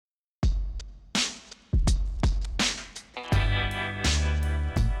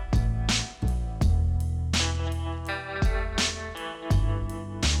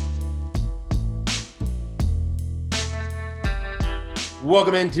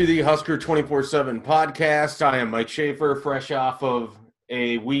Welcome into the Husker 24/7 podcast. I am Mike Schaefer, fresh off of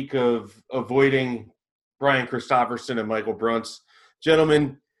a week of avoiding Brian Christopherson and Michael Bruntz.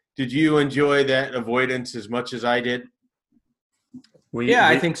 Gentlemen, did you enjoy that avoidance as much as I did?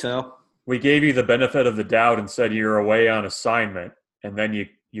 I think so. We gave you the benefit of the doubt and said you're away on assignment, and then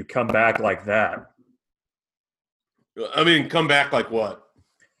you come back like that. I mean, come back like what?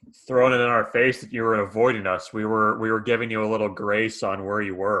 Throwing it in our face that you were avoiding us. We were giving you a little grace on where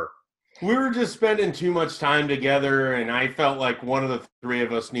you were. We were just spending too much time together, and I felt like one of the three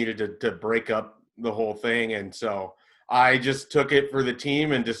of us needed to break up the whole thing, and so I just took it for the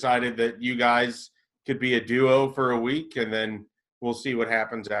team and decided that you guys could be a duo for a week, and then we'll see what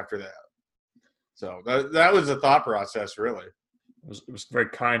happens after that. So that was the thought process, really. It was very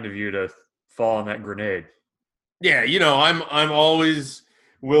kind of you to fall on that grenade. Yeah, I'm always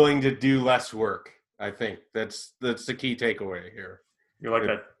willing to do less work. I think that's the key takeaway here. You're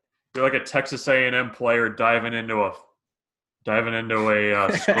like a Texas A&M player diving into a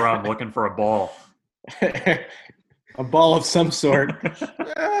scrum looking for a ball. A ball of some sort.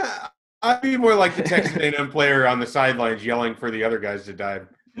 I'd be more like the Texas A&M player on the sidelines yelling for the other guys to dive.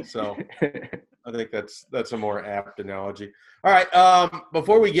 So I think that's a more apt analogy. All right,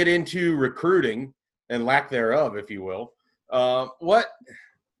 before we get into recruiting and lack thereof, if you will,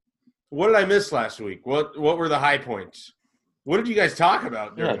 what did I miss last week? What were the high points? What did you guys talk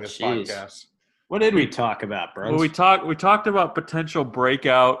about during this podcast? What did we talk about, bro? Well, we talked about potential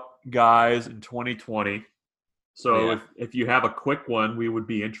breakout guys in 2020. So if you have a quick one, we would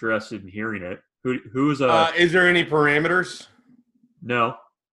be interested in hearing it. Is there any parameters? No.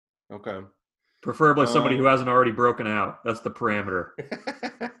 Okay. Preferably somebody who hasn't already broken out. That's the parameter.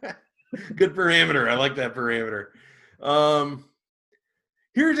 Good parameter. I like that parameter.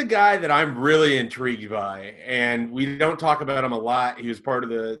 Here's a guy that I'm really intrigued by, and we don't talk about him a lot. He was part of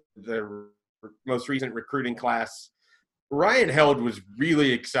the most recent recruiting class. Ryan Held was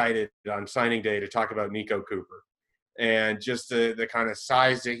really excited on signing day to talk about Nico Cooper and just the kind of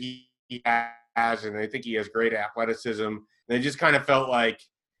size that he has, and I think he has great athleticism. And it just kind of felt like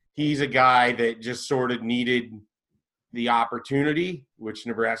he's a guy that just sort of needed the opportunity, which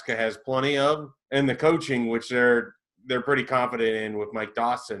Nebraska has plenty of, and the coaching, which they're pretty confident in with Mike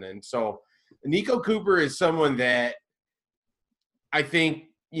Dawson. And so Nico Cooper is someone that I think,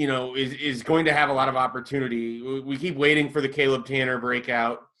 is going to have a lot of opportunity. We keep waiting for the Caleb Tanner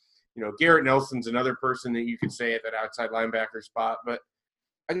breakout. Garrett Nelson's another person that you could say at that outside linebacker spot. But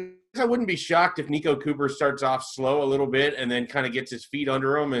I guess I wouldn't be shocked if Nico Cooper starts off slow a little bit and then kind of gets his feet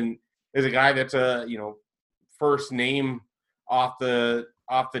under him and is a guy that's a, first name off the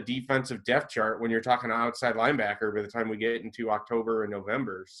defensive depth chart when you're talking outside linebacker by the time we get into October and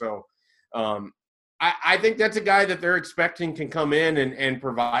November. So I think that's a guy that they're expecting can come in and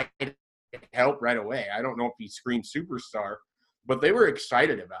provide help right away. I don't know if he screams superstar, but they were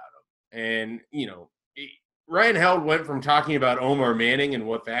excited about him. And, Ryan Held went from talking about Omar Manning and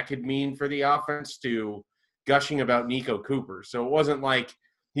what that could mean for the offense to gushing about Nico Cooper. So it wasn't like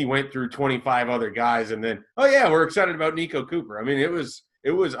he went through 25 other guys and then, oh, yeah, we're excited about Nico Cooper. I mean, it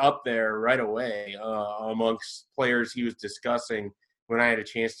was up there right away amongst players he was discussing when I had a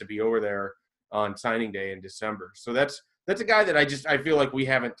chance to be over there on signing day in December. So that's a guy that I feel like we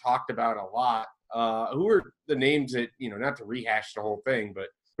haven't talked about a lot. Who are the names that, not to rehash the whole thing, but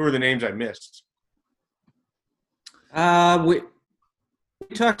who are the names I missed?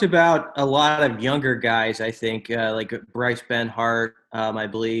 We talked about a lot of younger guys, I think, like Bryce Benhart, I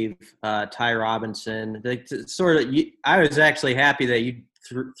believe, Ty Robinson. I was actually happy that you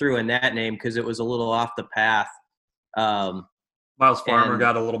threw in that name because it was a little off the path. Miles Farmer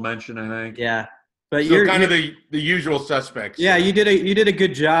got a little mention, I think. Yeah, but you're kind of the usual suspects. Yeah, you did a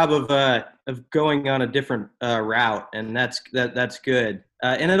good job of going on a different route, and that's good.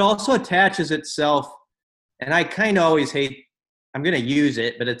 And it also attaches itself. And I kind of always hate. I'm going to use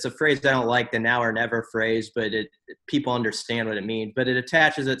it, but it's a phrase I don't like, the now or never phrase. But people understand what it means. But it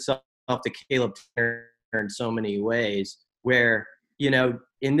attaches itself to Caleb Tanner in so many ways, where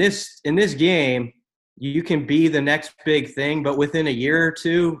in this game, you can be the next big thing, but within a year or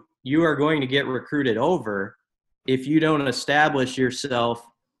two, you are going to get recruited over if you don't establish yourself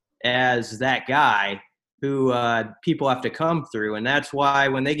as that guy who people have to come through. And that's why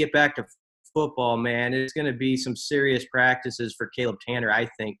when they get back to football, man, it's going to be some serious practices for Caleb Tanner, I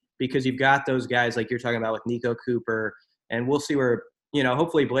think, because you've got those guys like you're talking about with Nico Cooper, and we'll see where,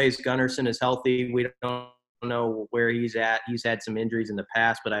 hopefully Blaise Gunnerson is healthy. We don't know where he's at. He's had some injuries in the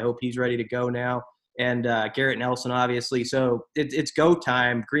past, but I hope he's ready to go now. and Garrett Nelson, obviously. So it's go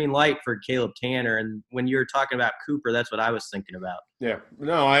time, green light for Caleb Tanner. And when you were talking about Cooper, that's what I was thinking about. Yeah.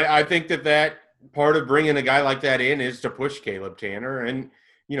 No, I think that part of bringing a guy like that in is to push Caleb Tanner. And,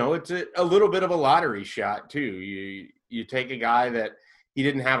 it's a little bit of a lottery shot, too. You take a guy that he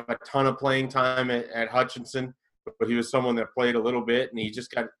didn't have a ton of playing time at Hutchinson, but he was someone that played a little bit, and he just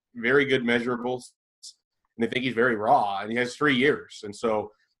got very good measurables. And I think he's very raw, and he has 3 years. And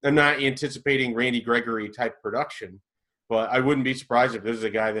so I'm not anticipating Randy Gregory type production, but I wouldn't be surprised if this is a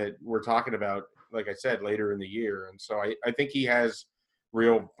guy that we're talking about, like I said, later in the year. And so I think he has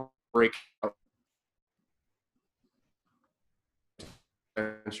real breakout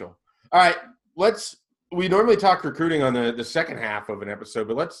potential. All right, we normally talk recruiting on the second half of an episode,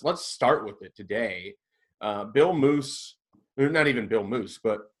 but let's start with it today. Bill Moose, not even Bill Moose,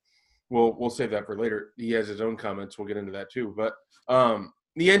 but we'll save that for later. He has his own comments. We'll get into that too. But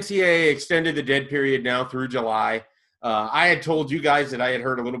the NCAA extended the dead period now through July. I had told you guys that I had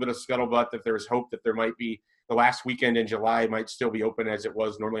heard a little bit of scuttlebutt that there was hope that there might be the last weekend in July might still be open as it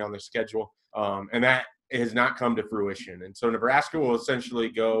was normally on the schedule. And that has not come to fruition. And so Nebraska will essentially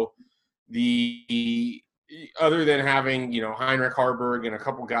go other than having, Heinrich Harburg and a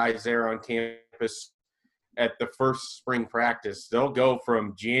couple guys there on campus at the first spring practice, they'll go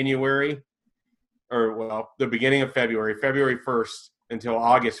from the beginning of February 1st until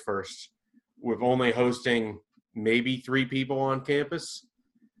August 1st with only hosting maybe 3 people on campus.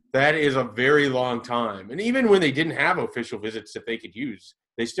 That is a very long time. And even when they didn't have official visits that they could use,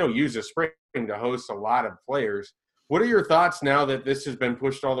 they still use the spring to host a lot of players. What are your thoughts now that this has been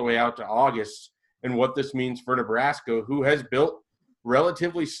pushed all the way out to August and what this means for Nebraska, who has built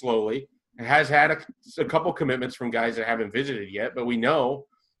relatively slowly, has had a couple commitments from guys that haven't visited yet, but we know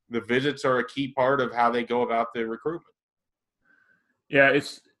the visits are a key part of how they go about the recruitment. Yeah,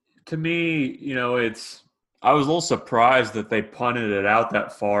 to me, I was a little surprised that they punted it out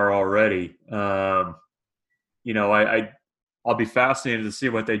that far already. I'll be fascinated to see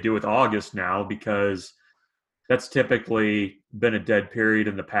what they do with August now, because that's typically been a dead period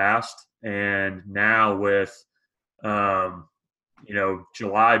in the past. And now with,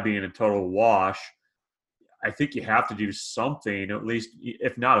 July being a total wash, I think you have to do something, at least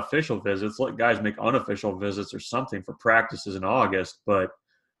if not official visits, let guys make unofficial visits or something for practices in August. But,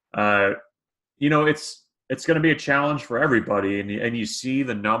 it's going to be a challenge for everybody. And you see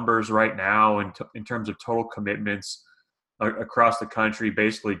the numbers right now in terms of total commitments across the country,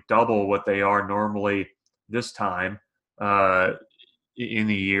 basically double what they are normally this time in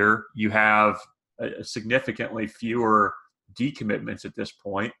the year. You have significantly fewer decommitments at this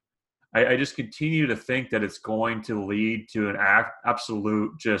point. I just continue to think that it's going to lead to an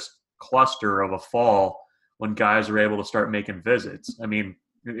absolute just cluster of a fall when guys are able to start making visits. I mean,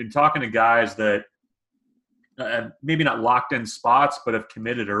 in talking to guys that maybe not locked in spots but have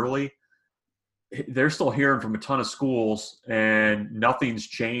committed early, they're still hearing from a ton of schools and nothing's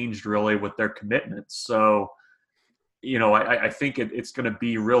changed really with their commitments. So, I think it's going to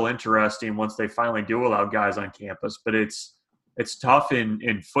be real interesting once they finally do allow guys on campus. But it's tough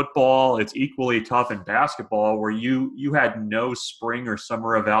in football. It's equally tough in basketball, where you had no spring or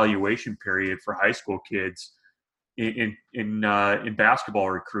summer evaluation period for high school kids in basketball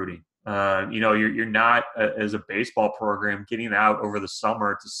recruiting. You're not as a baseball program getting out over the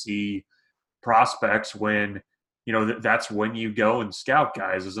summer to see prospects when that's when you go and scout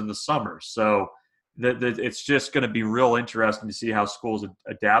guys, is in the summer. So it's just going to be real interesting to see how schools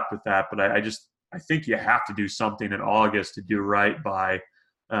adapt with that. But I think you have to do something in August to do right by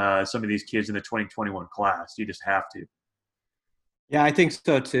some of these kids in the 2021 class. You just have to. Yeah, I think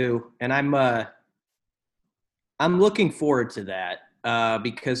so too. And I'm looking forward to that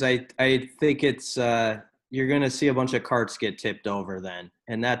because I think it's you're going to see a bunch of carts get tipped over then,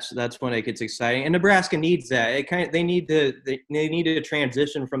 and that's when it gets exciting. And Nebraska needs that. They need to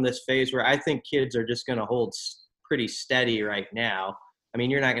transition from this phase where I think kids are just going to hold pretty steady right now. I mean,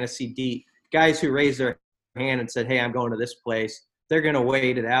 you're not going to see guys who raise their hand and said, "Hey, I'm going to this place." They're going to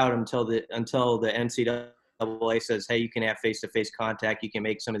wait it out until the NCAA says, "Hey, you can have face-to-face contact. You can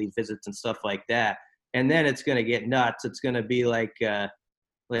make some of these visits and stuff like that." And then it's going to get nuts. It's going to be like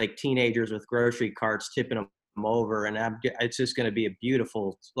teenagers with grocery carts tipping them over, and it's just going to be a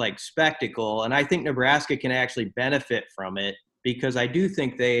beautiful spectacle. And I think Nebraska can actually benefit from it, because I do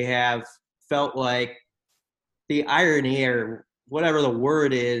think they have felt like the irony, or whatever the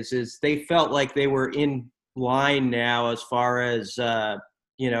word is they felt like they were in line now as far as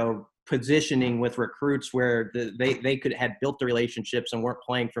positioning with recruits, where they had built the relationships and weren't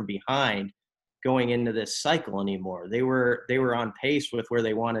playing from behind going into this cycle anymore. They were on pace with where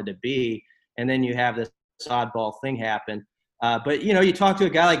they wanted to be. and then you have this oddball thing happen. But, you talk to a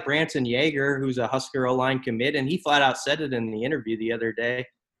guy like Branson Yeager, who's a Husker O-line commit, and he flat out said it in the interview the other day.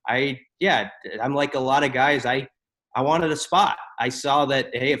 I'm like a lot of guys. I wanted a spot. I saw that,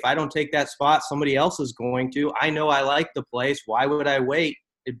 hey, if I don't take that spot, somebody else is going to. I know I like the place. Why would I wait?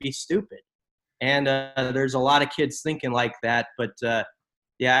 It'd be stupid. And there's a lot of kids thinking like that. But,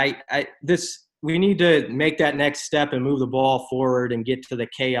 we need to make that next step and move the ball forward and get to the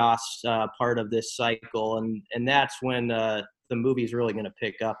chaos part of this cycle. And that's when the movie's really going to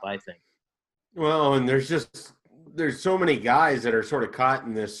pick up, I think. Well, and there's so many guys that are sort of caught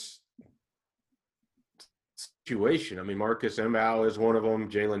in this situation. I mean, Marcus Emhow is one of them.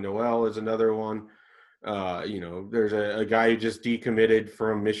 Jalen Noel is another one. There's a guy who just decommitted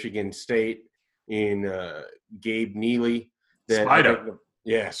from Michigan State in Gabe Neely.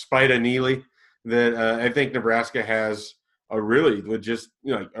 Spida Neely. That I think Nebraska has a really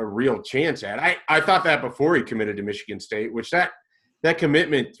a real chance at. I thought that before he committed to Michigan State, which that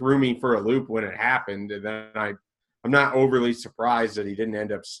commitment threw me for a loop when it happened. And then I'm not overly surprised that he didn't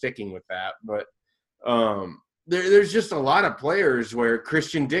end up sticking with that. But there's just a lot of players where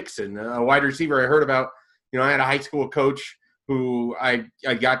Christian Dixon, a wide receiver I heard about, I had a high school coach who I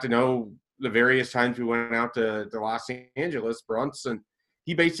got to know the various times we went out to Los Angeles, Brunson.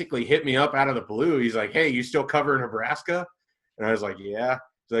 He basically hit me up out of the blue. He's like, hey, you still cover Nebraska? And I was like, yeah.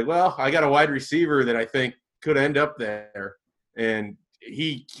 He's like, well, I got a wide receiver that I think could end up there. And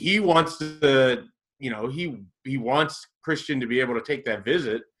he wants to, he wants Christian to be able to take that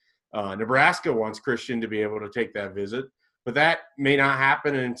visit. Nebraska wants Christian to be able to take that visit. But that may not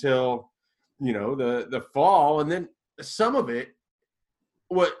happen until, the fall. And then some of it,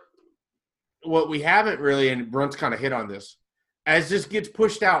 what we haven't really, and Brunt's kind of hit on this, as this gets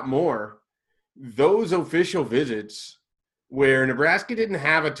pushed out more, those official visits where Nebraska didn't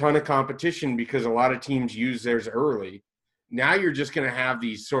have a ton of competition because a lot of teams use theirs early, now you're just going to have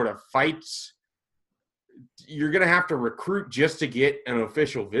these sort of fights. You're going to have to recruit just to get an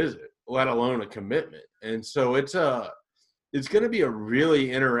official visit, let alone a commitment. And so it's going to be a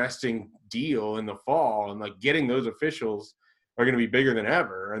really interesting deal in the fall, and like getting those officials are going to be bigger than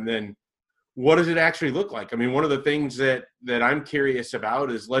ever. And then what does it actually look like? I mean, one of the things that I'm curious about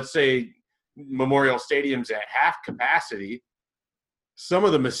is, let's say Memorial Stadium's at half capacity, some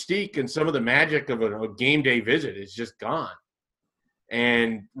of the mystique and some of the magic of a game day visit is just gone.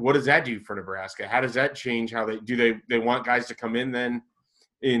 And what does that do for Nebraska? How does that change how they want guys to come in then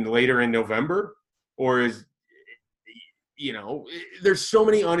later in November? Or is, there's so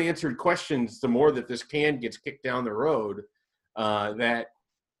many unanswered questions the more that this can gets kicked down the road, that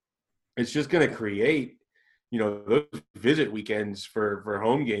it's just going to create, those visit weekends for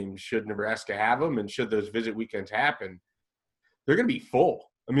home games, should Nebraska have them, and should those visit weekends happen, they're going to be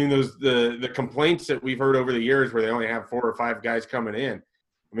full. I mean, the complaints that we've heard over the years where they only have 4 or 5 guys coming in,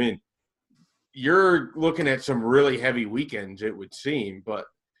 I mean, you're looking at some really heavy weekends, it would seem. But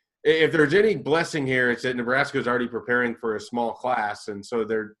if there's any blessing here, it's that Nebraska's already preparing for a small class, and so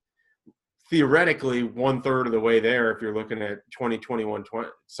they're theoretically 1/3 of the way there if you're looking at 2021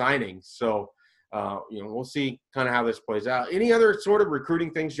 signings. So, we'll see kind of how this plays out. Any other sort of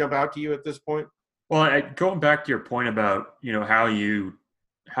recruiting things jump out to you at this point? Well, going back to your point about, how you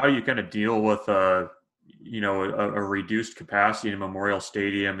kind of deal with a reduced capacity in Memorial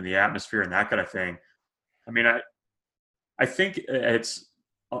Stadium and the atmosphere and that kind of thing. I mean, I think it's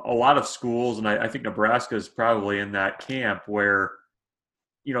a lot of schools, and I think Nebraska is probably in that camp where,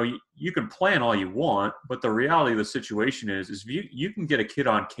 you can plan all you want, but the reality of the situation is if you can get a kid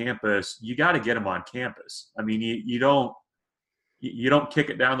on campus, you got to get him on campus. I mean, you don't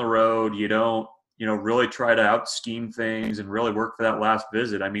kick it down the road. You don't, really try to out scheme things and really work for that last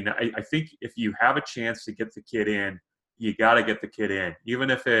visit. I mean, I think if you have a chance to get the kid in, you got to get the kid in,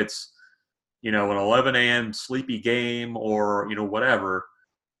 even if it's, an 11 a.m. sleepy game or, whatever.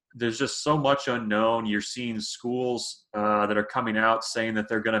 There's just so much unknown. You're seeing schools that are coming out saying that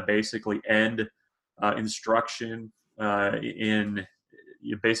they're going to basically end instruction in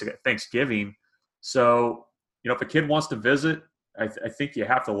basically Thanksgiving. So, if a kid wants to visit, I think you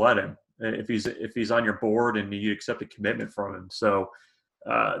have to let him if he's on your board and you accept a commitment from him. So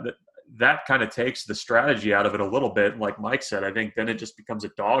that kind of takes the strategy out of it a little bit. Like Mike said, I think then it just becomes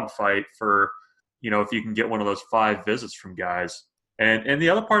a dogfight for, if you can get one of those 5 visits from guys. And the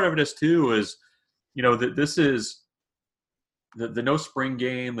other part of it is that this is the no spring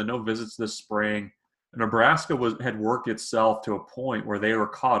game, the no visits this spring. Nebraska had worked itself to a point where they were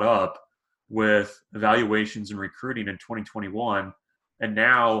caught up with evaluations and recruiting in 2021, And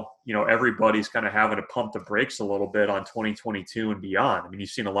now, everybody's kind of having to pump the brakes a little bit on 2022 and beyond. I mean, you've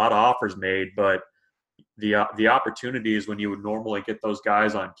seen a lot of offers made, but the opportunities when you would normally get those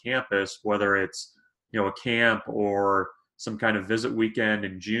guys on campus, whether it's, a camp or some kind of visit weekend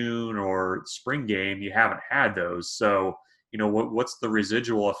in June or spring game, you haven't had those. So, what's the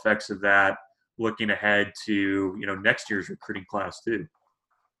residual effects of that looking ahead to, next year's recruiting class too?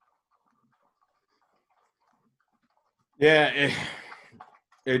 Yeah,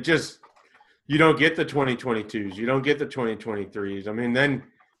 it just, you don't get the 2022s, you don't get the 2023s. I mean, then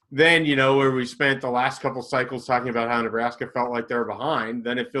where we spent the last couple cycles talking about how Nebraska felt like they're behind,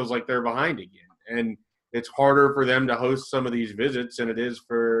 then it feels like they're behind again. And it's harder for them to host some of these visits than it is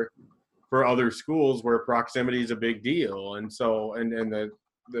for other schools where proximity is a big deal. And so, and the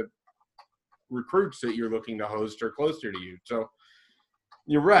recruits that you're looking to host are closer to you. So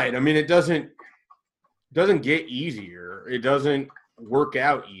you're right. I mean, it doesn't get easier. It doesn't work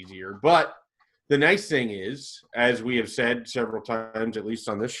out easier. But the nice thing is, as we have said several times, at least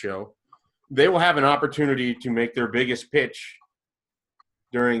on this show, they will have an opportunity to make their biggest pitch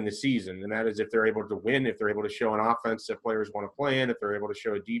during the season. And that is if they're able to win, if they're able to show an offense that players want to play in, if they're able to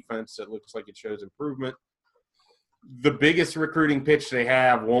show a defense that looks like it shows improvement. The biggest recruiting pitch they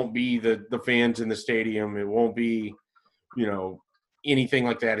have won't be the fans in the stadium. It won't be, anything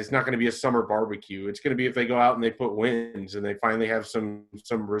like that. It's not going to be a summer barbecue. It's going to be if they go out and they put wins and they finally have some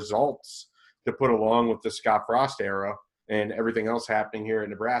results to put along with the Scott Frost era and everything else happening here in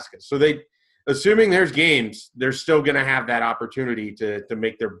Nebraska. So assuming there's games, they're still going to have that opportunity to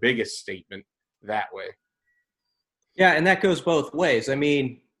make their biggest statement that way. Yeah, and that goes both ways. I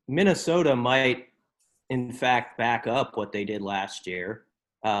mean, Minnesota might, in fact, back up what they did last year.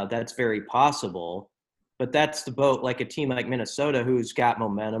 That's very possible. But that's the boat, like a team like Minnesota, who's got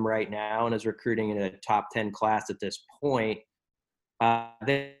momentum right now and is recruiting in a top 10 class at this point.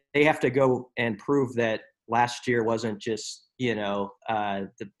 They have to go and prove that last year wasn't just,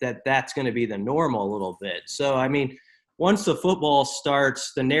 that's going to be the normal a little bit. So, I mean, once the football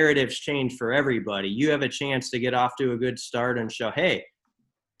starts, the narratives change for everybody. You have a chance to get off to a good start and show, hey,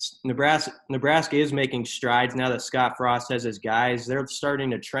 Nebraska is making strides now that Scott Frost has his guys. They're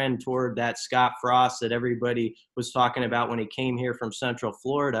starting to trend toward that Scott Frost that everybody was talking about when he came here from Central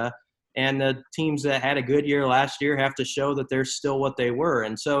Florida. And the teams that had a good year last year have to show that they're still what they were.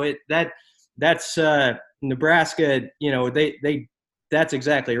 And so that's Nebraska. That's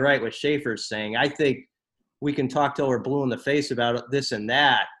exactly right what Schaefer's saying. I think we can talk till we're blue in the face about this and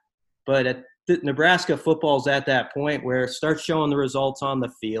that, but Nebraska football's at that point where start showing the results on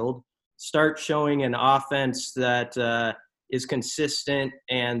the field, start showing an offense that is consistent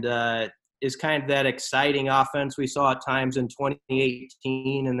and is kind of that exciting offense we saw at times in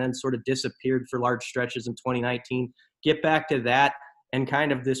 2018 and then sort of disappeared for large stretches in 2019. Get back to that and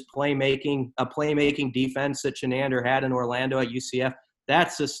kind of this playmaking defense that Chinander had in Orlando at UCF.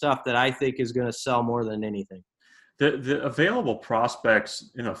 That's the stuff that I think is going to sell more than anything. The available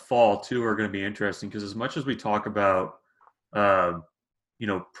prospects in the fall, too, are going to be interesting because as much as we talk about,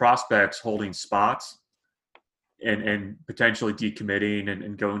 prospects holding spots and potentially decommitting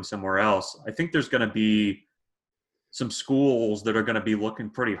and going somewhere else, I think there's going to be some schools that are going to be looking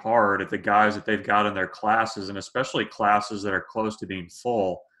pretty hard at the guys that they've got in their classes, and especially classes that are close to being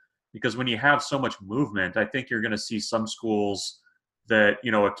full. Because when you have so much movement, I think you're going to see some schools that,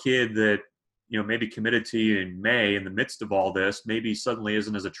 a kid that, maybe committed to you in May in the midst of all this, maybe suddenly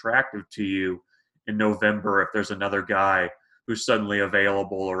isn't as attractive to you in November if there's another guy who's suddenly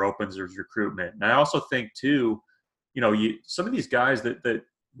available or opens his recruitment. And I also think, too, some of these guys that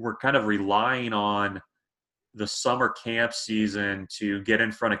were kind of relying on the summer camp season to get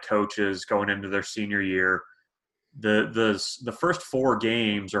in front of coaches going into their senior year, the first 4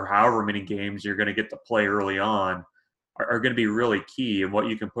 games or however many games you're going to get to play early on are going to be really key in what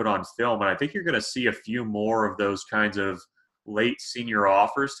you can put on film. And I think you're going to see a few more of those kinds of late senior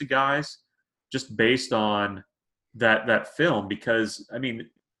offers to guys just based on that film. Because, I mean,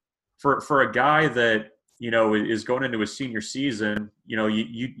 for a guy that, is going into his senior season,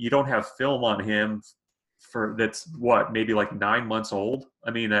 you don't have film on him for that's maybe like 9 months old.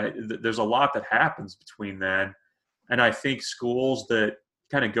 I mean, there's a lot that happens between then. And I think schools that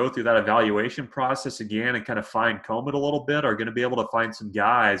kind of go through that evaluation process again and kind of fine comb it a little bit are going to be able to find some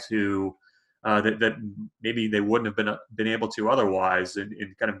guys who that maybe they wouldn't have been able to otherwise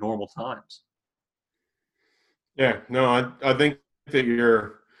in kind of normal times. Yeah, no, I think that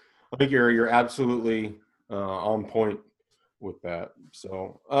you're absolutely on point with that.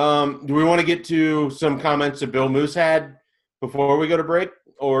 So, do we want to get to some comments that Bill Moose had before we go to break,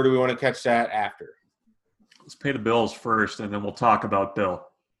 or do we want to catch that after? Let's pay the bills first, and then we'll talk about Bill.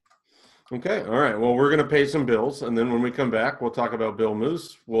 Okay. All right. Well, we're going to pay some bills, and then when we come back, we'll talk about Bill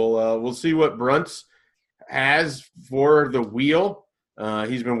Moose. We'll see what Bruntz has for the wheel.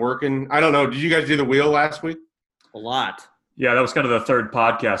 He's been working. I don't know. Did you guys do the wheel last week? A lot. Yeah, that was kind of the third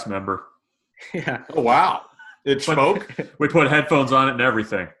podcast member. Yeah. Oh, wow. It spoke? We put headphones on it and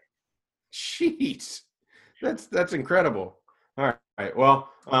everything. Jeez. That's incredible. All right. Well,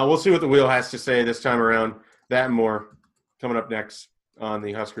 we'll see what the wheel has to say this time around. That and more coming up next on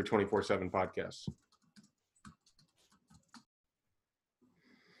the Husker 24/7 podcast.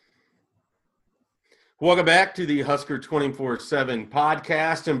 Welcome back to the Husker 24/7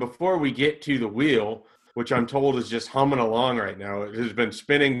 podcast. And before we get to the wheel, which I'm told is just humming along right now, it has been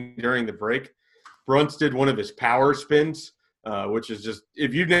spinning during the break. Bruntz did one of his power spins, which is just,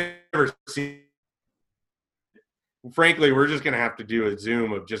 if you've never seen, frankly, we're just going to have to do a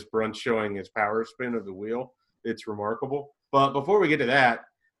Zoom of just Bruntz showing his power spin of the wheel. It's remarkable. But before we get to that,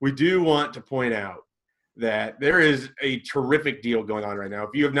 we do want to point out that there is a terrific deal going on right now.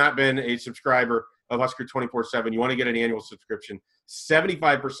 If you have not been a subscriber of Husker 24/7, you want to get an annual subscription,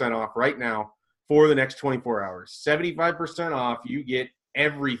 75% off right now for the next 24 hours. 75% off. You get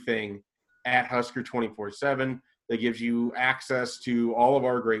everything at Husker 24/7 that gives you access to all of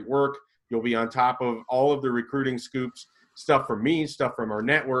our great work. You'll be on top of all of the recruiting scoops, stuff from me, stuff from our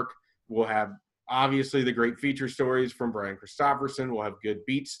network. We'll have obviously the great feature stories from Brian Christopherson. We'll have good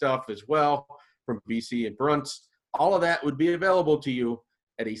beat stuff as well from BC and Bruntz. All of that would be available to you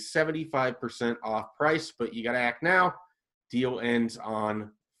at a 75% off price, but you got to act now. Deal ends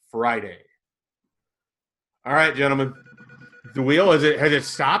on Friday. All right, gentlemen. The wheel, has it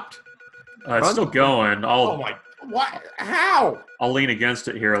stopped? It's still going. Oh my! What? How? I'll lean against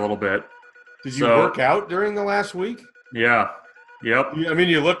it here a little bit. Did you work out during the last week? Yeah. Yep. I mean,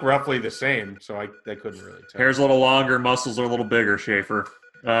 you look roughly the same, so I couldn't really tell. Hair's a little longer, muscles are a little bigger, Schaefer.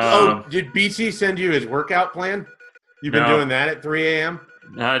 Did BC send you his workout plan? You've been doing that at 3 a.m.?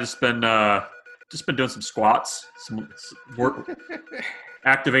 I just been doing some squats, some work,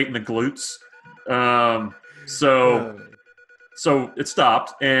 activating the glutes. So it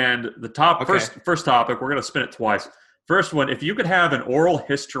stopped, and the first topic, we're going to spin it twice. First one, if you could have an oral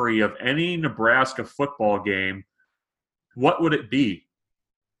history of any Nebraska football game, what would it be?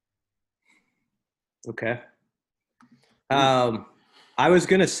 Okay. I was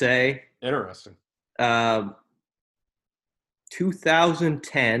going to say interesting.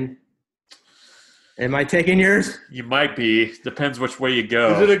 2010. Am I taking yours? You might be. Depends which way you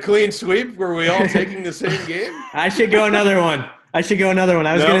go. Is it a clean sweep? Were we all taking the same game? I should go another one. I was going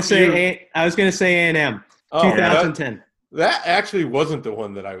to say A&M. 2010. That actually wasn't the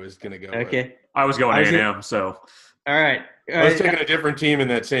one that I was going to go Okay. with. I was going A&M, so. All right. I was taking a different team in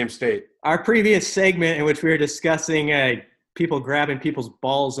that same state. Our previous segment in which we were discussing people grabbing people's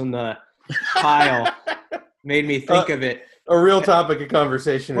balls in the pile made me think of it. A real topic of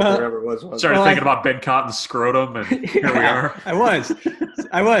conversation if there ever was one. Started thinking about Ben Cotton's scrotum, and here we are. I was.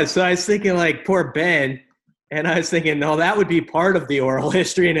 So I was thinking, like, poor Ben, and I was thinking, no, that would be part of the oral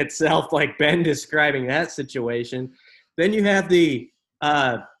history in itself, like Ben describing that situation. Then you have the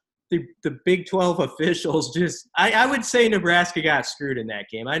Big 12 officials just – I would say Nebraska got screwed in that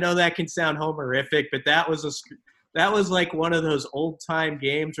game. I know that can sound homerific, but that was like one of those old-time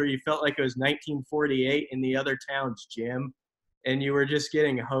games where you felt like it was 1948 in the other town's gym, and you were just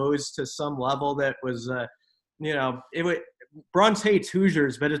getting hosed to some level that was, Bruntz hates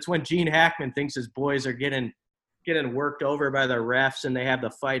Hoosiers, but it's when Gene Hackman thinks his boys are getting worked over by the refs and they have the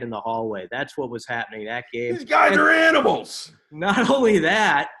fight in the hallway. That's what was happening that game. These guys are animals. Not only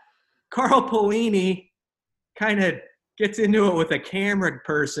that, Carl Pelini kind of gets into it with a camera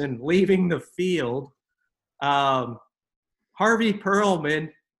person leaving the field. Harvey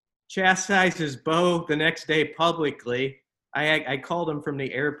Perlman chastises Bo the next day publicly. I called him from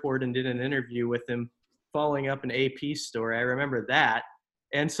the airport and did an interview with him following up an AP story. I remember that.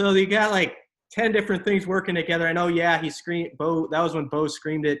 And so you got like 10 different things working together. I know, he screamed. Bo. That was when Bo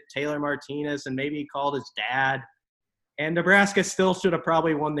screamed at Taylor Martinez, and maybe he called his dad. And Nebraska still should have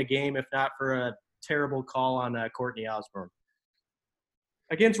probably won the game if not for a terrible call on Courtney Osborne.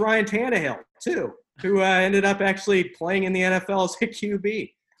 Against Ryan Tannehill, too, who ended up actually playing in the NFL as a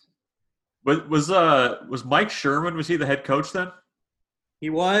QB. Was Mike Sherman, was he the head coach then?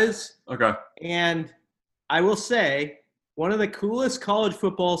 He was. Okay. And I will say, one of the coolest college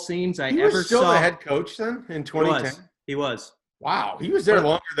football scenes I ever saw. He was still the head coach then in 2010? He was. Wow. He was there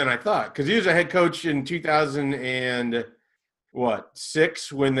longer than I thought, because he was a head coach in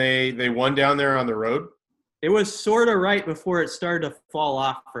 2006 when they won down there on the road? It was sort of right before it started to fall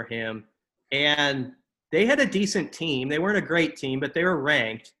off for him. And they had a decent team. They weren't a great team, but they were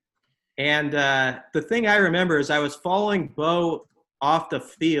ranked. And the thing I remember is I was following Bo off the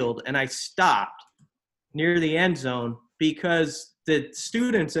field, and I stopped near the end zone because the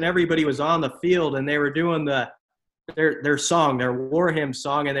students and everybody was on the field, and they were doing their song, their war hymn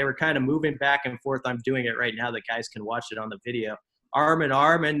song, and they were kind of moving back and forth. I'm doing it right now. The guys can watch it on the video. Arm in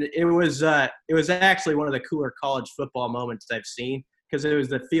arm, and it was actually one of the cooler college football moments I've seen because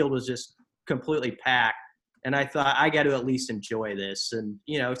the field was just completely packed, and I thought I got to at least enjoy this. And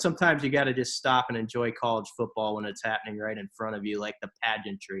sometimes you got to just stop and enjoy college football when it's happening right in front of you, like the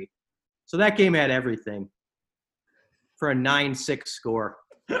pageantry. So that game had everything for a 9-6 score.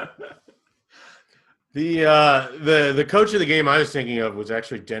 The coach of the game I was thinking of was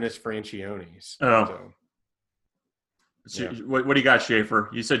actually Dennis Francione. Oh. So, Yeah. what do you got, Schaefer?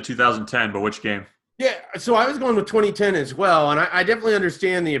 You said 2010, but which game? Yeah, so I was going with 2010 as well, and I definitely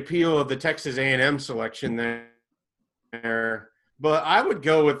understand the appeal of the Texas A&M selection there. But I would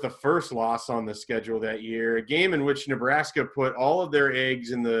go with the first loss on the schedule that year, a game in which Nebraska put all of their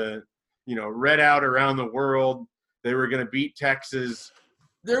eggs in the, read out around the world. They were going to beat Texas.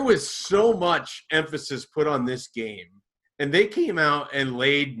 There was so much emphasis put on this game. And they came out and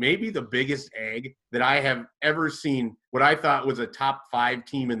laid maybe the biggest egg that I have ever seen what I thought was a top 5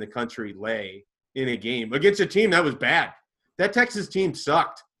 team in the country lay in a game against a team that was bad. That Texas team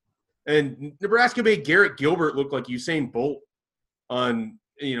sucked. And Nebraska made Garrett Gilbert look like Usain Bolt on,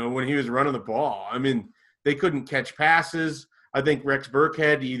 when he was running the ball. I mean, they couldn't catch passes. I think Rex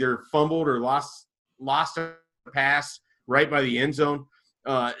Burkhead either fumbled or lost a pass right by the end zone.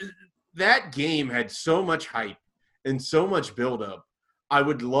 That game had so much hype and so much buildup. I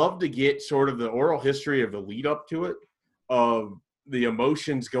would love to get sort of the oral history of the lead up to it, of the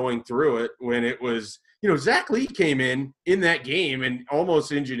emotions going through it when it was, Zach Lee came in that game and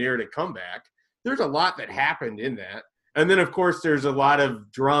almost engineered a comeback. There's a lot that happened in that. And then, of course, there's a lot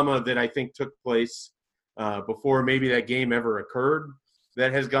of drama that I think took place before maybe that game ever occurred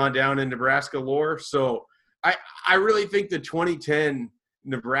that has gone down in Nebraska lore. So I really think the 2010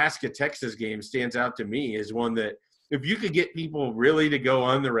 Nebraska-Texas game stands out to me as one that if you could get people really to go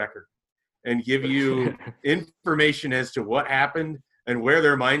on the record and give you information as to what happened and where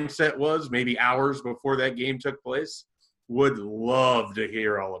their mindset was maybe hours before that game took place, would love to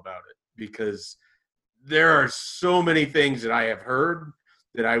hear all about it because there are so many things that I have heard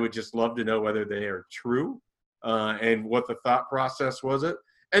that I would just love to know whether they are true and what the thought process was it.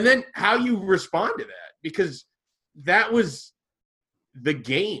 And then how you respond to that, because that was the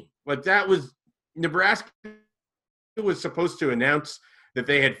game. Like that was Nebraska was supposed to announce that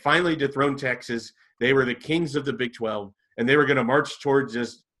they had finally dethroned Texas. They were the kings of the Big 12, and they were going to march towards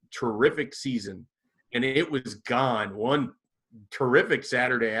this terrific season. And it was gone one terrific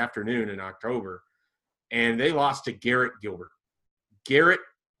Saturday afternoon in October, and they lost to Garrett Gilbert. Garrett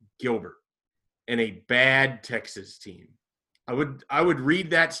Gilbert and a bad Texas team. I would read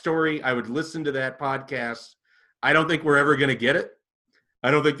that story. I would listen to that podcast. I don't think we're ever going to get it.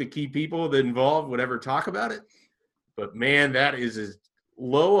 I don't think the key people that involved would ever talk about it. But, man, that is as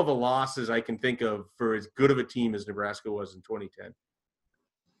low of a loss as I can think of for as good of a team as Nebraska was in 2010.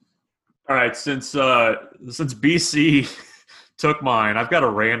 All right, since BC took mine, I've got a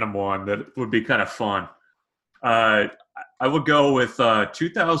random one that would be kind of fun. I would go with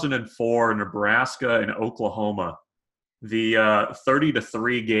 2004 Nebraska and Oklahoma, the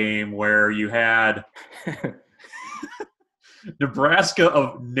 30-3 game where you had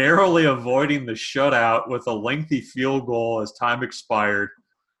Nebraska narrowly avoiding the shutout with a lengthy field goal as time expired.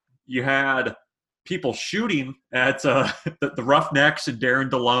 You had people shooting at the Roughnecks and Darren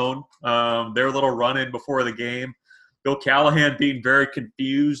DeLone, their little run-in before the game. Bill Callahan being very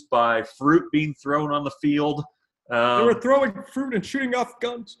confused by fruit being thrown on the field. They were throwing fruit and shooting off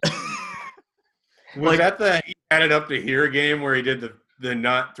guns. Was that the he had it up to here game where he did the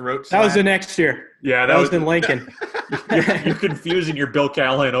not throat slap? That was the next year. Yeah, that was in Lincoln. You're confusing your Bill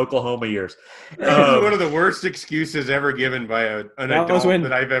Callahan Oklahoma years. That was one of the worst excuses ever given by an adult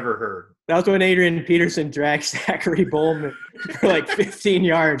that I've ever heard. That was when Adrian Peterson dragged Zachary Bowman for like 15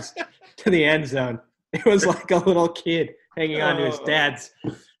 yards to the end zone. It was like a little kid hanging on to his dad's.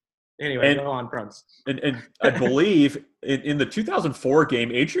 Anyway, go on, Bruns. And I believe in the 2004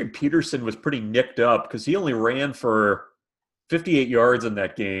 game, Adrian Peterson was pretty nicked up because he only ran for 58 yards in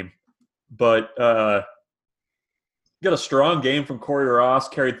that game. But got a strong game from Corey Ross,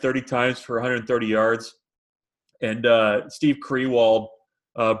 carried 30 times for 130 yards. And Steve Krewald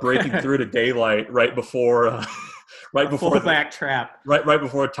breaking through to daylight right before fullback trap. Right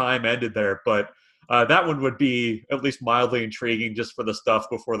before time ended there. But that one would be at least mildly intriguing just for the stuff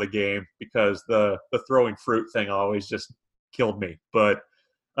before the game, because the throwing fruit thing always just killed me. But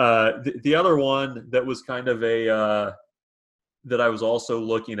the other one that was kind of a that I was also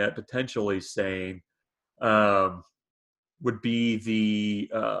looking at potentially saying would be the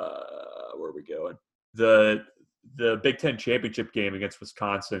where are we going? The Big Ten championship game against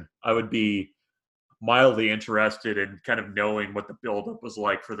Wisconsin. I would be mildly interested in kind of knowing what the buildup was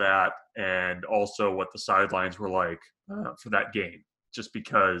like for that, and also what the sidelines were like for that game, just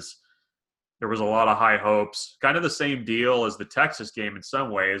because there was a lot of high hopes. Kind of the same deal as the Texas game in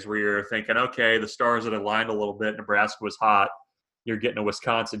some ways, where you're thinking, okay, the stars had aligned a little bit. Nebraska was hot. You're getting a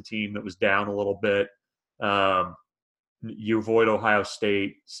Wisconsin team that was down a little bit. You avoid Ohio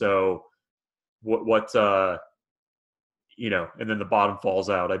State. So what and then the bottom falls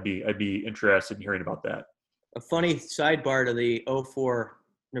out. I'd be interested in hearing about that. A funny sidebar to the 04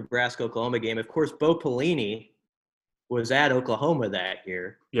 Nebraska-Oklahoma game. Of course, Bo Pelini was at Oklahoma that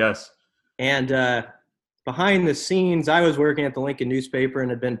year. Yes. And behind the scenes, I was working at the Lincoln newspaper and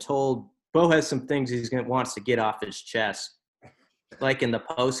had been told Bo has some things wants to get off his chest, like in the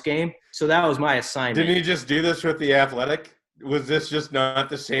post game. So that was my assignment. Didn't he just do this with the Athletic? Was this just not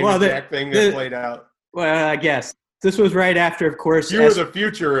the same exact thing that played out? Well, I guess. This was right after, of course. You were the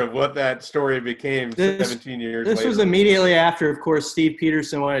future of what that story became 17 years later. This was immediately after, of course, Steve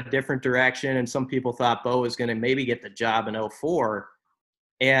Peterson went a different direction, and some people thought Bo was going to maybe get the job in 04.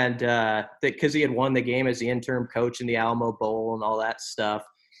 And because he had won the game as the interim coach in the Alamo Bowl and all that stuff.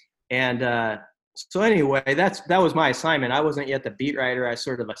 And so anyway, that was my assignment. I wasn't yet the beat writer. I was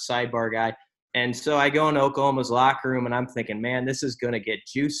sort of a sidebar guy. And so I go into Oklahoma's locker room, and I'm thinking, man, this is going to get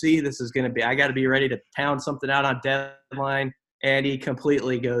juicy. I got to be ready to pound something out on deadline. And he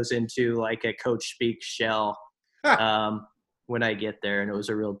completely goes into like a coach speak shell when I get there, and it was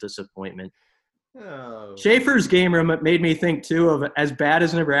a real disappointment. Oh. Schaefer's game room made me think, too, of as bad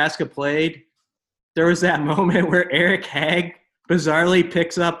as Nebraska played, there was that moment where Eric Hagg bizarrely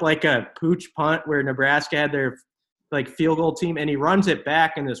picks up like a pooch punt where Nebraska had their field goal team, and he runs it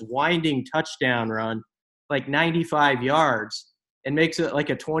back in this winding touchdown run, like 95 yards, and makes it like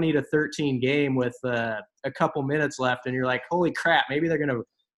a 20-13 game with a couple minutes left. And you're like, holy crap, maybe they're going to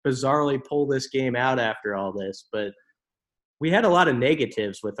bizarrely pull this game out after all this. But we had a lot of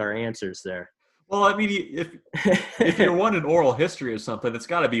negatives with our answers there. Well, I mean, if you're wanting oral history of something, it's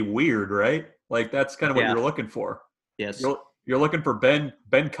got to be weird, right? Like, that's kind of what you're looking for. Yes. You're looking for Ben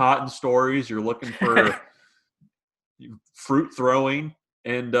Cotton stories. You're looking for fruit throwing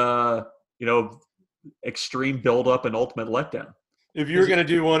and extreme buildup and ultimate letdown. If you were going to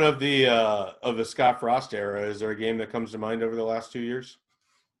do one of the Scott Frost era, is there a game that comes to mind over the last 2 years?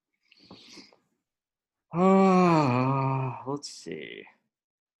 Let's see.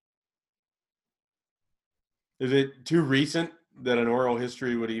 Is it too recent that an oral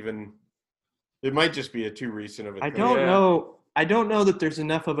history would even – it might just be a too recent of a thing. I don't know that there's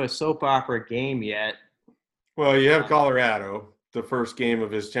enough of a soap opera game yet. Well, you have Colorado, the first game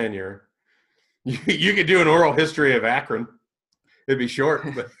of his tenure. You could do an oral history of Akron. It'd be short,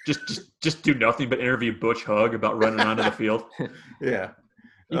 but just do nothing but interview Butch Hug about running onto the field. Yeah,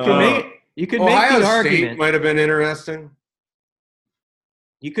 you could Ohio make the State argument. Might have been interesting.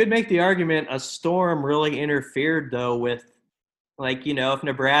 You could make the argument a storm really interfered though with, if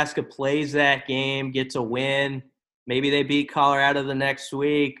Nebraska plays that game, gets a win. Maybe they beat Colorado the next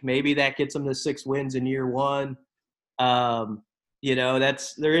week. Maybe that gets them to 6 wins in year one. There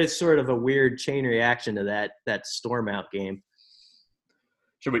is sort of a weird chain reaction to that storm out game.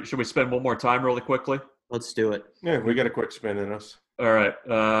 Should we spend one more time really quickly? Let's do it. Yeah, we got a quick spin in us. All right,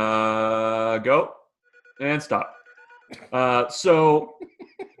 go and stop. So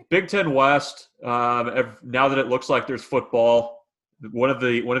Big Ten West. Now that it looks like there's football. One of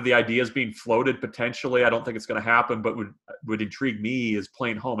the ideas being floated potentially, I don't think it's going to happen, but would intrigue me, is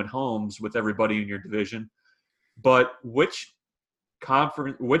playing home and homes with everybody in your division. But which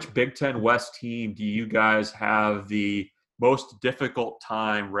Big Ten West team do you guys have the most difficult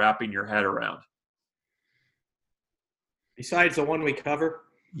time wrapping your head around? Besides the one we cover?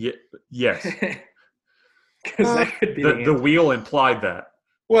 Yes. Because that could be the wheel implied that.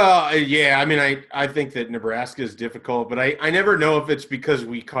 Well, yeah, I mean, I think that Nebraska is difficult, but I never know if it's because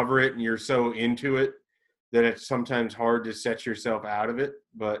we cover it and you're so into it that it's sometimes hard to set yourself out of it.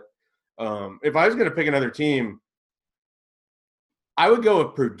 But if I was going to pick another team, I would go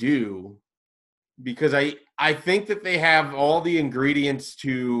with Purdue, because I think that they have all the ingredients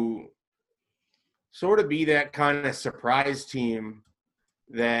to sort of be that kind of surprise team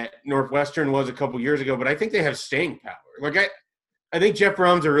that Northwestern was a couple years ago, but I think they have staying power. Like, I think Jeff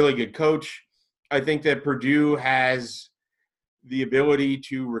Brum's a really good coach. I think that Purdue has the ability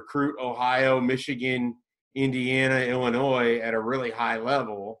to recruit Ohio, Michigan, Indiana, Illinois at a really high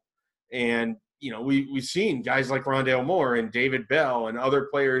level. And, we've seen guys like Rondale Moore and David Bell and other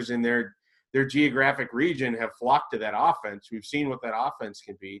players in their geographic region have flocked to that offense. We've seen what that offense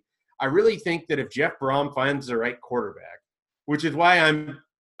can be. I really think that if Jeff Brom finds the right quarterback, which is why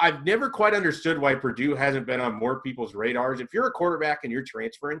I've never quite understood why Purdue hasn't been on more people's radars. If you're a quarterback and you're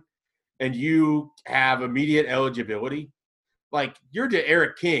transferring and you have immediate eligibility, like you're to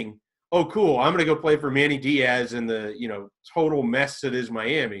Eric King, oh, cool, I'm going to go play for Manny Diaz in the, total mess that is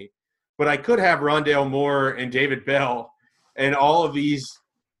Miami. But I could have Rondale Moore and David Bell and all of these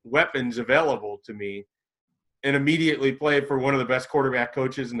weapons available to me and immediately play for one of the best quarterback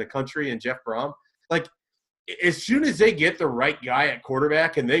coaches in the country and Jeff Brom. Like, as soon as they get the right guy at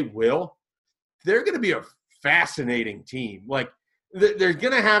quarterback, and they will, they're going to be a fascinating team. Like, they're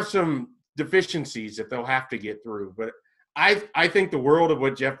going to have some deficiencies that they'll have to get through. But I think the world of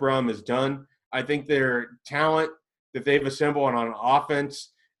what Jeff Brom has done. I think their talent that they've assembled on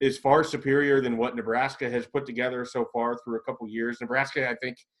offense is far superior than what Nebraska has put together so far through a couple years. Nebraska, I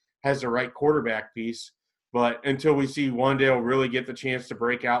think, has the right quarterback piece. But until we see Wan'Dale really get the chance to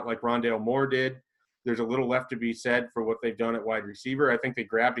break out like Rondale Moore did, there's a little left to be said for what they've done at wide receiver. I think they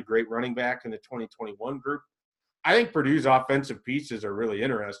grabbed a great running back in the 2021 group. I think Purdue's offensive pieces are really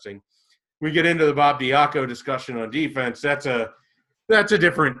interesting. We get into the Bob Diaco discussion on defense. That's a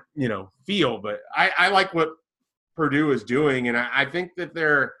different, feel. But I like what Purdue is doing, and I think that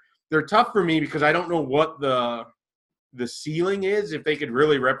they're tough for me because I don't know what the ceiling is if they could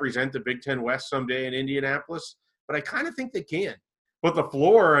really represent the Big Ten West someday in Indianapolis. But I kind of think they can. But the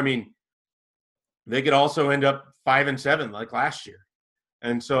floor, I mean, they could also end up 5-7 like last year.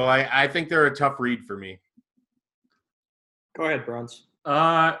 And so I think they're a tough read for me. Go ahead, Bruns.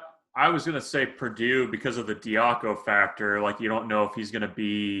 I was going to say Purdue because of the Diaco factor. Like, you don't know if he's going to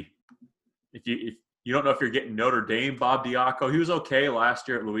be if you don't know if you're getting Notre Dame Bob Diaco. He was okay last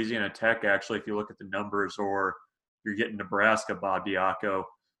year at Louisiana Tech, actually, if you look at the numbers, or you're getting Nebraska Bob Diaco.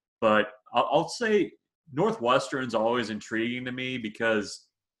 But I'll say Northwestern's always intriguing to me because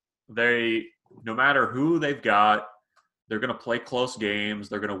no matter who they've got, they're going to play close games.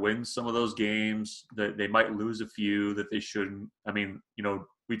 They're going to win some of those games. They might lose a few that they shouldn't. I mean,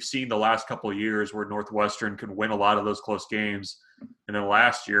 we've seen the last couple of years where Northwestern can win a lot of those close games. And then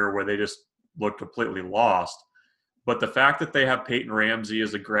last year where they just looked completely lost. But the fact that they have Peyton Ramsey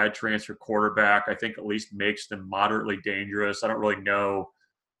as a grad transfer quarterback, I think at least makes them moderately dangerous. I don't really know,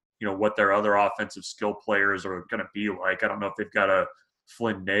 what their other offensive skill players are going to be like. I don't know if they've got a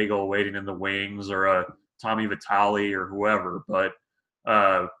Flynn Nagel waiting in the wings or a Tommy Vitale or whoever. But,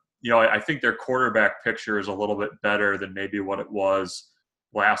 I think their quarterback picture is a little bit better than maybe what it was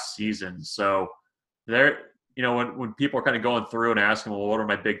last season. So when people are kind of going through and asking, well, what are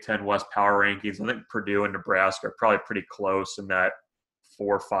my Big Ten West power rankings? I think Purdue and Nebraska are probably pretty close in that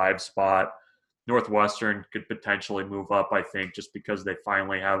 4 or 5 spot. Northwestern could potentially move up, I think, just because they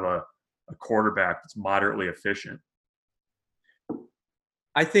finally have a quarterback that's moderately efficient.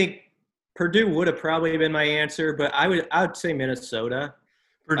 I think Purdue would have probably been my answer, but I would say Minnesota.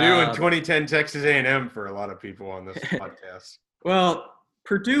 Purdue in 2010 Texas A&M for a lot of people on this podcast. Well,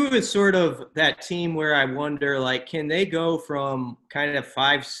 Purdue is sort of that team where I wonder, like, can they go from kind of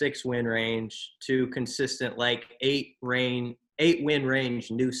 5-6 win range to consistent, like 8-win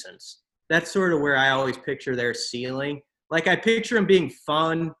range nuisance? That's sort of where I always picture their ceiling. Like, I picture them being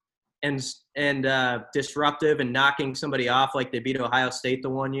fun and disruptive and knocking somebody off like they beat Ohio State the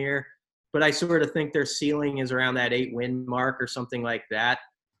one year. But I sort of think their ceiling is around that 8-win mark or something like that.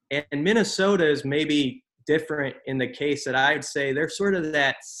 And Minnesota is maybe different in the case that I'd say they're sort of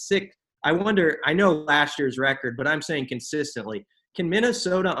that sick. I wonder, I know last year's record, but I'm saying consistently, can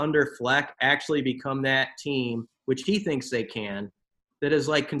Minnesota under Fleck actually become that team, which he thinks they can, that is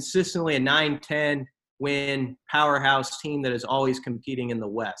like consistently a 9-10 win powerhouse team that is always competing in the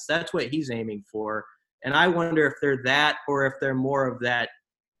West? That's what he's aiming for. And I wonder if they're that, or if they're more of that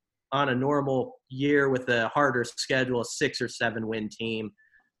on a normal year with a harder schedule, a 6 or 7 win team.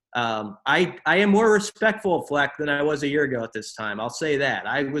 I am more respectful of Fleck than I was a year ago at this time. I'll say that.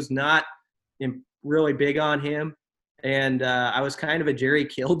 I was not really big on him, and I was kind of a Jerry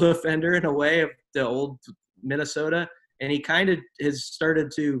Kill defender in a way of the old Minnesota, and he kind of has started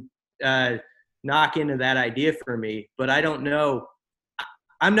to knock into that idea for me. But I don't know.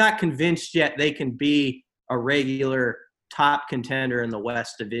 I'm not convinced yet they can be a regular top contender in the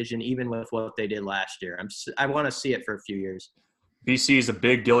West Division, even with what they did last year. I want to see it for a few years. BC is a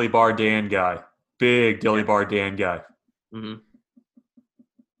big Dilly Bar Dan guy. Big Dilly Bar Dan guy. Mm-hmm.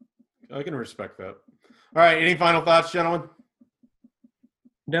 I can respect that. All right. Any final thoughts, gentlemen?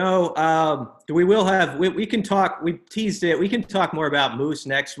 No, we can talk, we teased it. We can talk more about Moose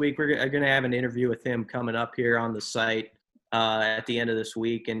next week. We're going to have an interview with him coming up here on the site at the end of this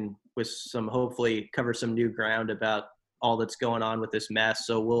week, and with some, hopefully cover some new ground about all that's going on with this mess.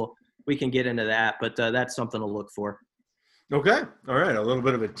 So we can get into that, but that's something to look for. Okay. All right. A little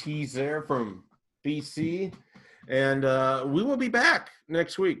bit of a tease there from BC. And we will be back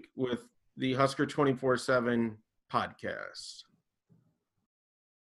next week with the Husker 24/7 podcast.